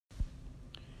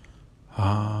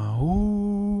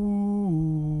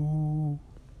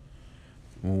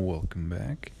Welcome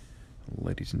back,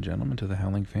 ladies and gentlemen, to the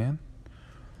Howling Fan.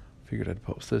 Figured I'd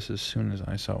post this as soon as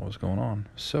I saw what was going on.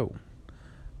 So,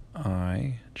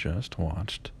 I just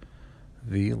watched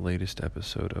the latest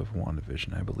episode of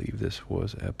WandaVision. I believe this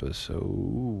was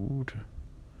episode...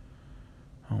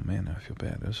 Oh man, I feel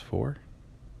bad. It was 4?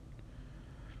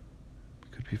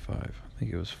 Could be 5. I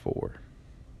think it was 4.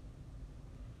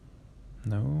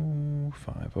 No,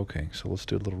 5. Okay, so let's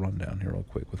do a little rundown here real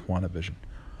quick with WandaVision.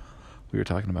 We were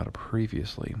talking about it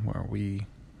previously, where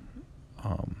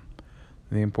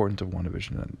the importance of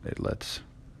WandaVision, it lets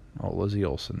Lizzie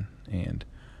Olsen and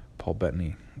Paul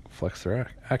Bettany flex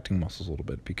their acting muscles a little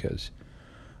bit because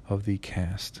of the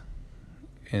cast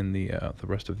and the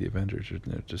rest of the Avengers.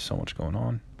 There's just so much going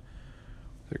on.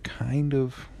 They're kind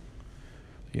of,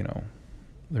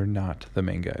 they're not the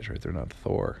main guys, right? They're not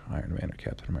Thor, Iron Man, or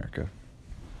Captain America.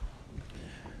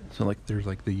 So, there's,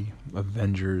 the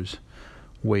Avengers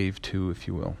Wave 2, if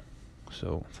you will.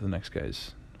 So the next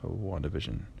guy's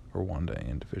WandaVision, or Wanda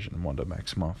and Vision. Wanda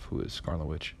Maximoff, who is Scarlet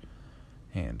Witch,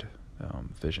 and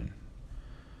Vision.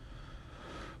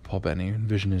 Paul Bettany.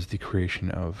 Vision is the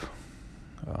creation of,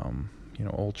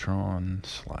 Ultron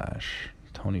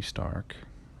 / Tony Stark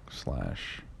 /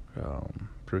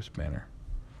 Bruce Banner.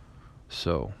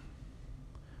 So,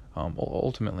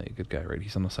 ultimately a good guy, right?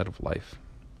 He's on the side of life.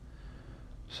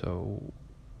 So,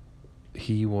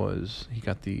 he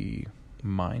got the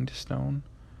Mind Stone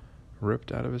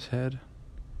ripped out of his head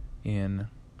in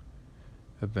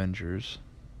Avengers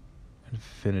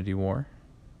Infinity War.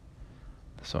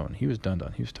 So, and he was done.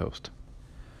 He was toast.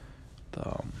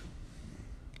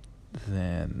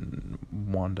 Then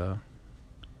Wanda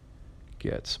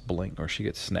gets she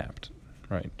gets snapped,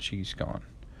 right? She's gone.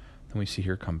 Then we see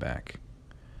her come back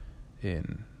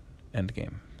in Endgame,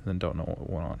 and then don't know what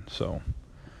went on. So,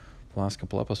 the last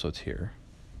couple episodes here,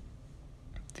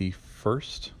 the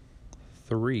first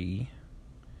 3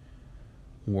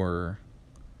 were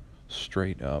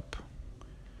straight up.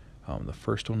 The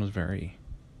first one was very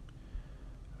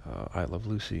I Love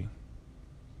Lucy.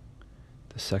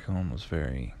 The second one was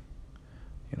very,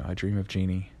 I Dream of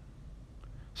Jeannie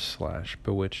 /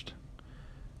 Bewitched.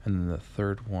 And then the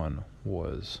third one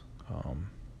was,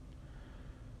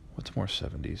 what's more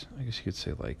 70s? I guess you could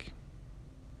say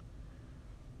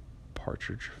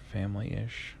Partridge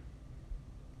Family-ish.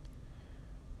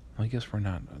 I guess we're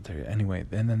not there. Anyway,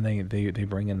 and then they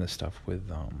bring in this stuff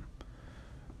with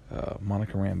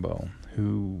Monica Rambeau,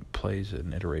 who plays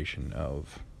an iteration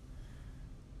of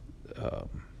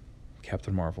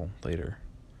Captain Marvel later.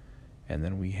 And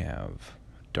then we have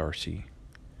Darcy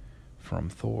from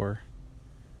Thor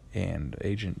and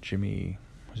Agent Jimmy,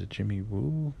 was it Jimmy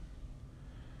Woo?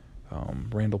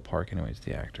 Randall Park, anyways,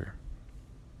 the actor.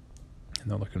 And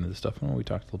they're looking into this stuff. We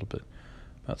talked a little bit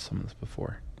about some of this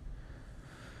before.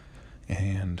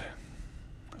 And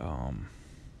no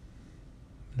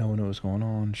one knew what was going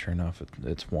on. Sure enough,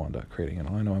 it's Wanda creating it.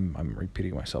 I know I'm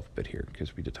repeating myself a bit here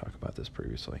because we did talk about this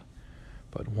previously.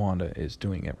 But Wanda is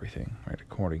doing everything, right,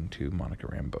 according to Monica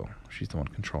Rambeau. She's the one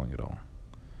controlling it all.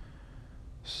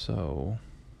 So,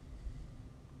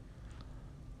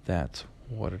 that's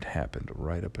what had happened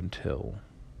right up until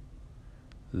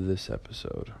this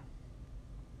episode.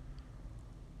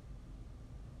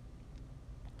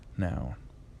 Now,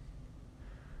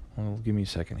 well, give me a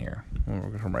second here. We're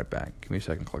going to come right back. Give me a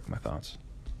second to collect my thoughts.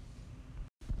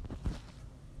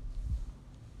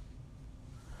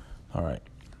 All right.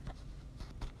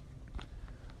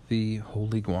 The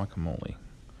holy glockenspiel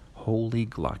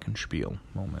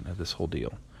moment of this whole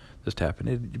deal. This happened.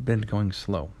 It had been going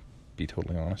slow, be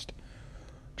totally honest.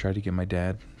 Tried to get my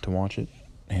dad to watch it,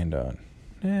 and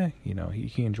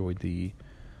he enjoyed the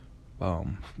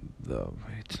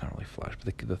it's not really Flash,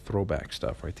 but the throwback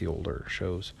stuff, right? The older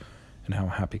shows, and how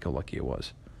happy-go-lucky it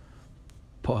was.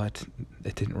 But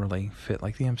it didn't really fit. The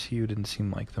MCU didn't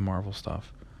seem like the Marvel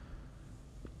stuff.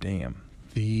 Damn.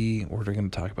 We're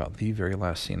going to talk about the very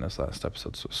last scene, this last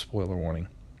episode, so spoiler warning.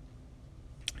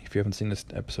 If you haven't seen this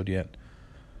episode yet,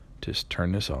 just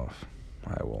turn this off.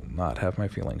 I will not have my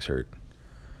feelings hurt.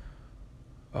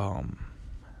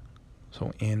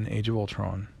 So in Age of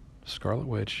Ultron, Scarlet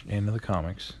Witch, in the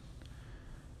comics,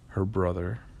 her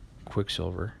brother,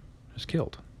 Quicksilver, is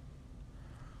killed.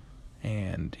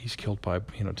 And he's killed by,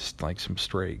 just some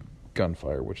stray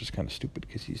gunfire, which is kind of stupid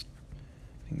because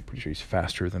I'm pretty sure he's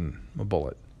faster than a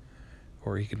bullet.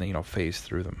 Or he can, phase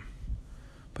through them.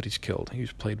 But he's killed. He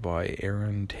was played by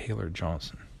Aaron Taylor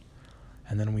Johnson.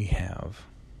 And then we have,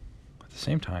 at the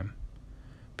same time,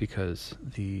 because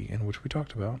in which we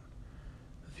talked about,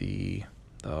 the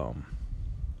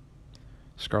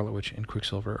Scarlet Witch and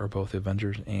Quicksilver are both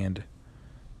Avengers, and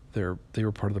they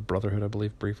were part of the Brotherhood, I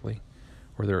believe, briefly.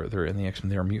 Or they're in the X-Men.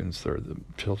 They are mutants. They're the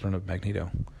children of Magneto.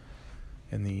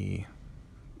 In the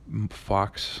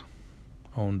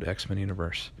Fox-owned X-Men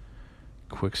universe,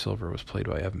 Quicksilver was played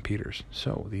by Evan Peters.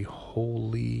 So the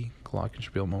holy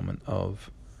glockenspiel moment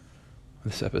of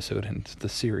this episode and the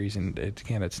series, and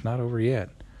again, it's not over yet.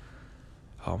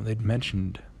 They'd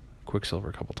mentioned Quicksilver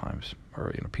a couple times,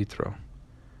 or Pietro.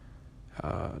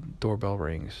 Doorbell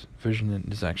rings. Vision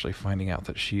is actually finding out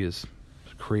that she has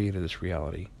created this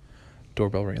reality.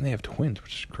 Doorbell rings, and they have twins,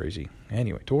 which is crazy.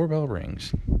 Anyway, doorbell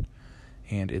rings,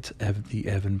 and it's the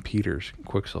Evan Peters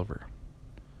Quicksilver.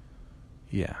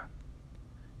 Yeah.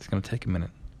 It's going to take a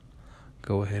minute.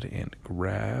 Go ahead and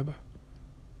grab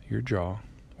your jaw,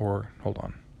 or, hold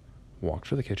on, walk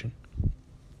to the kitchen,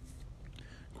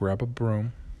 grab a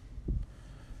broom,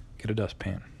 get a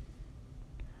dustpan,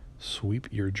 sweep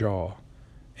your jaw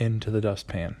into the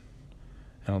dustpan,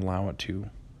 and allow it to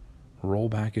roll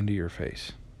back into your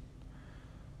face.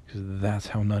 Because that's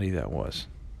how nutty that was.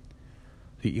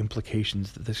 The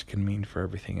implications that this can mean for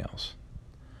everything else.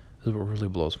 This is what really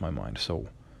blows my mind. So,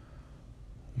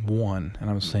 one, and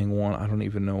I'm saying one, I don't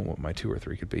even know what my 2 or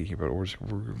 3 could be here, but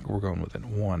we're going with it.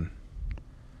 One,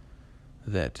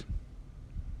 that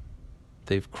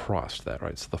they've crossed that,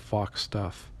 right? So the Fox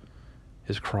stuff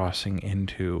is crossing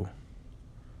into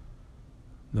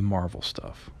the Marvel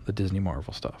stuff, the Disney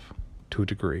Marvel stuff, to a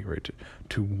degree, right?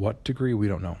 To what degree, we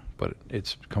don't know, but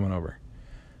it's coming over.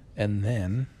 And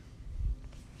then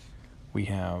we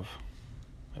have,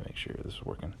 let me make sure this is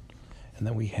working, and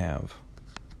then we have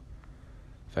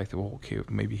the fact that, well, okay,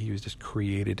 maybe he was just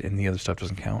created and the other stuff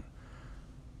doesn't count.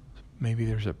 Maybe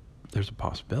there's a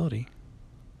possibility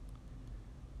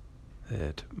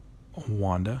that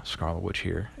Wanda, Scarlet Witch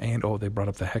here, and they brought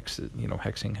up the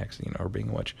hexing, or being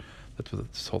a witch. That's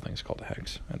what this whole thing is called, a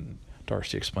hex. And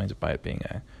Darcy explains it by it being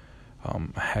a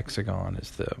hexagon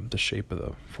is the shape of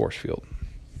the force field.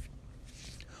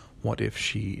 What if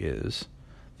she is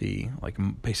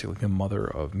basically the mother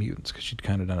of mutants? Because she'd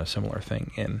kind of done a similar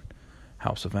thing in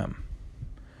House of M.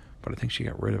 But I think she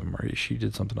got rid of him, or she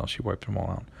did something else. She wiped them all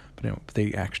out. But anyway,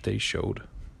 they actually showed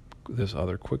this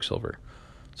other Quicksilver.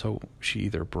 So she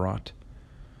either brought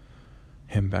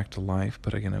him back to life,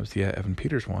 but again, it was the Evan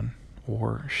Peters one,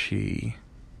 or she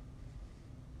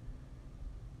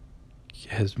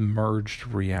has merged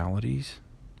realities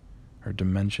or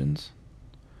dimensions,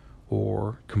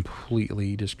 or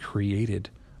completely just created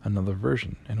another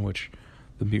version in which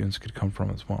the mutants could come from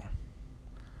as well.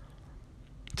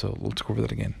 So let's go over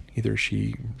that again. Either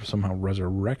she somehow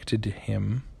resurrected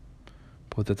him,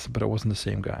 but it wasn't the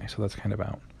same guy, so that's kind of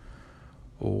out.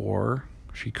 Or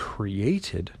she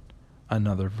created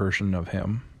another version of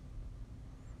him,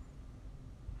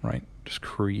 right? Just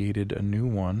created a new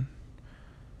one,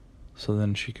 so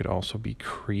then she could also be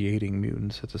creating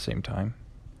mutants at the same time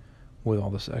with all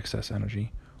this excess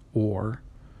energy. Or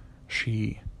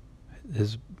she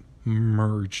has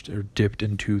merged or dipped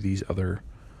into these other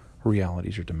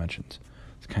realities or dimensions.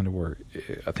 It's kind of where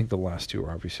I think the last two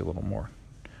are obviously a little more,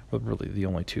 but really the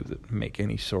only two that make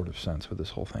any sort of sense with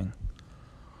this whole thing.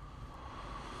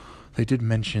 They did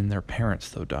mention their parents,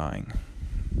 though, dying.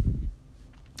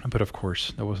 But of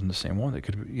course, that wasn't the same one. They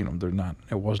could, they're not.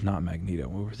 It was not Magneto.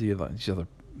 It was these other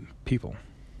people.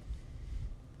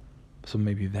 So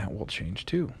maybe that will change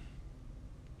too.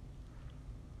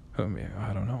 I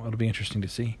don't know. It'll be interesting to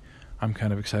see. I'm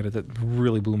kind of excited. That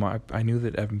really blew my. I knew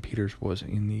that Evan Peters was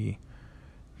in the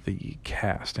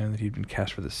cast and that he'd been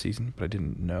cast for this season, but I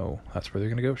didn't know that's where they're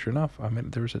going to go. Sure enough, I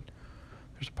mean, there's a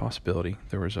possibility.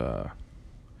 There was a.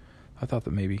 I thought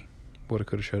that maybe woulda,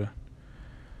 coulda, shoulda.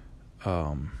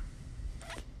 Now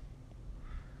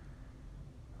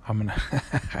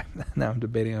I'm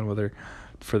debating on whether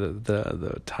for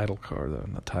the title card,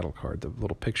 the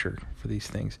little picture for these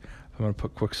things, I'm gonna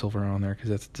put Quicksilver on there because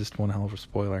that's just one hell of a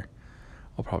spoiler.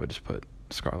 I'll probably just put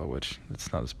Scarlet Witch.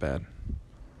 It's not as bad.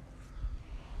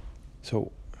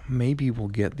 So maybe we'll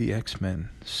get the X-Men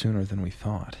sooner than we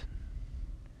thought.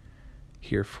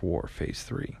 Here for Phase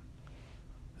 3.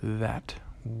 That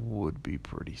would be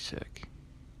pretty sick.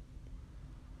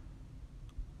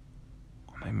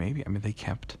 Maybe. I mean, they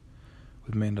kept,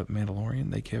 with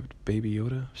Mandalorian, they kept Baby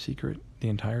Yoda secret the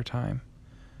entire time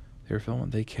they were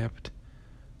filming. They kept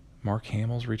Mark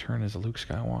Hamill's return as Luke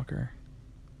Skywalker.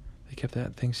 They kept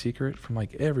that thing secret from,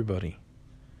 everybody.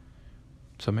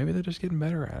 So maybe they're just getting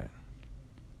better at it.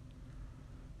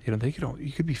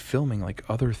 You could be filming,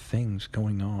 other things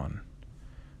going on.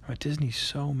 Disney's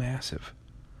so massive.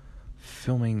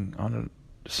 Filming on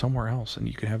somewhere else, and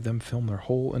you could have them film their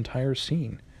whole entire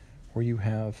scene Or you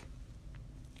have,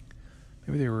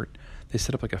 maybe they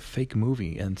set up like a fake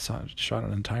movie and shot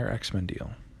an entire X-Men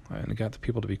deal, and it got the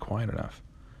people to be quiet enough.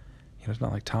 You know, it's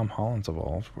not like Tom Holland's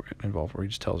involved where he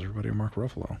just tells everybody to Mark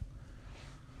Ruffalo.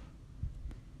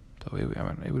 So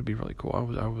it would be really cool.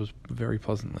 I was very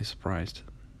pleasantly surprised.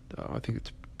 I think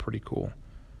it's pretty cool.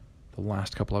 The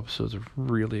last couple episodes have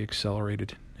really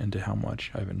accelerated into how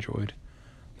much I've enjoyed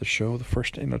the show. The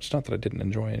first, it's not that I didn't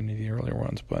enjoy any of the earlier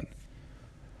ones, but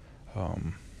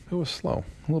it was slow,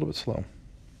 a little bit slow.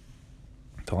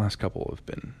 The last couple have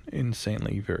been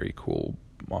insanely very cool,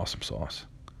 awesome sauce.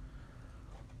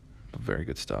 Very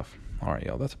good stuff. All right,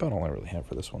 y'all, that's about all I really have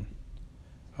for this one.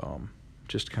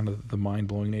 Just kind of the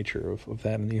mind-blowing nature of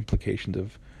that and the implications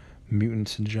of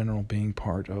mutants in general being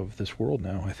part of this world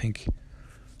now. I think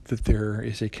that there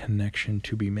is a connection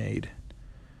to be made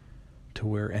to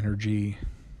where energy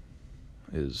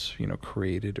is,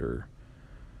 created or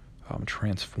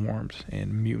transformed,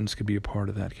 and mutants could be a part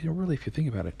of that. Really, if you think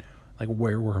about it, like,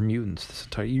 where were mutants this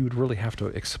entire? You would really have to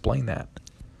explain that.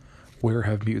 Where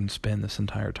have mutants been this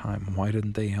entire time? Why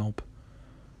didn't they help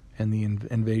in the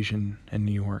invasion in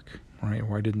New York? Right?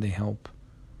 Why didn't they help?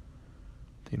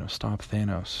 Stop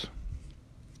Thanos.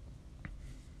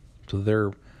 So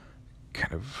they're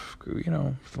kind of,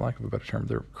 for lack of a better term,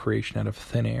 their creation out of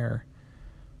thin air,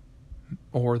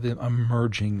 or the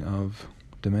emerging of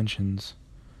dimensions,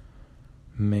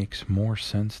 makes more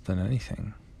sense than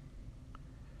anything,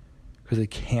 because they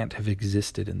can't have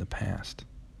existed in the past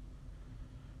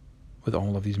with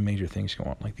all of these major things going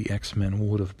on. Like, the X-Men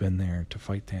would have been there to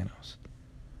fight Thanos.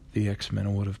 The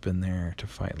X-Men would have been there to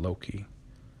fight Loki.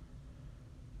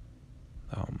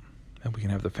 And we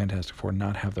can have the Fantastic Four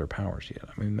not have their powers yet.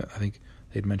 I mean, I think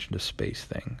they'd mentioned a space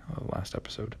thing last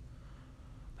episode.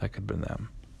 That could have been them.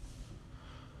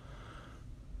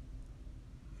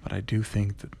 But I do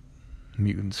think that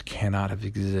mutants cannot have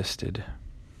existed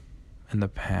in the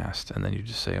past, and then you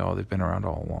just say, oh, they've been around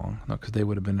all along. No, because they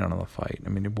would have been in on the fight. I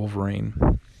mean,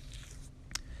 Wolverine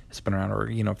has been around, or,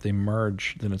 if they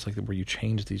merge, then it's like where you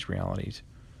change these realities.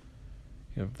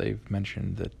 They've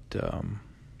mentioned that,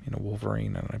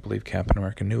 Wolverine and I believe Captain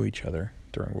America knew each other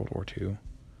during World War II.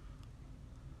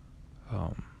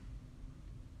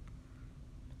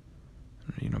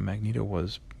 Magneto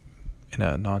was in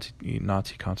a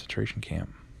Nazi concentration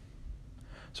camp.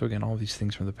 So again, all these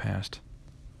things from the past,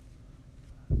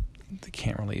 they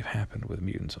can't really have happened with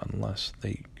mutants unless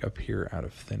they appear out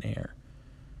of thin air.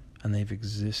 And they've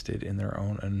existed in their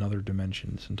own another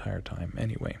dimension this entire time.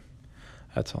 Anyway,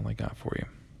 that's all I got for you.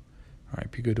 All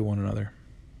right, be good to one another.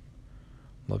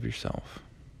 Love yourself.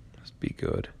 Just be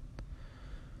good.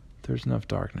 There's enough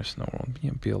darkness in the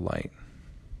world. Be a light.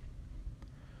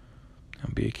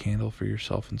 And be a candle for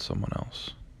yourself and someone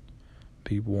else.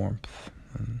 Be warmth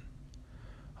and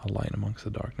a light amongst the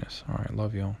darkness. All right,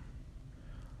 love y'all.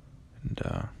 And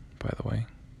by the way,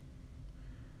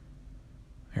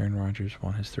 Aaron Rodgers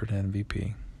won his third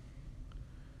MVP.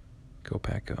 Go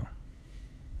Pack, go.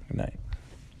 Good night.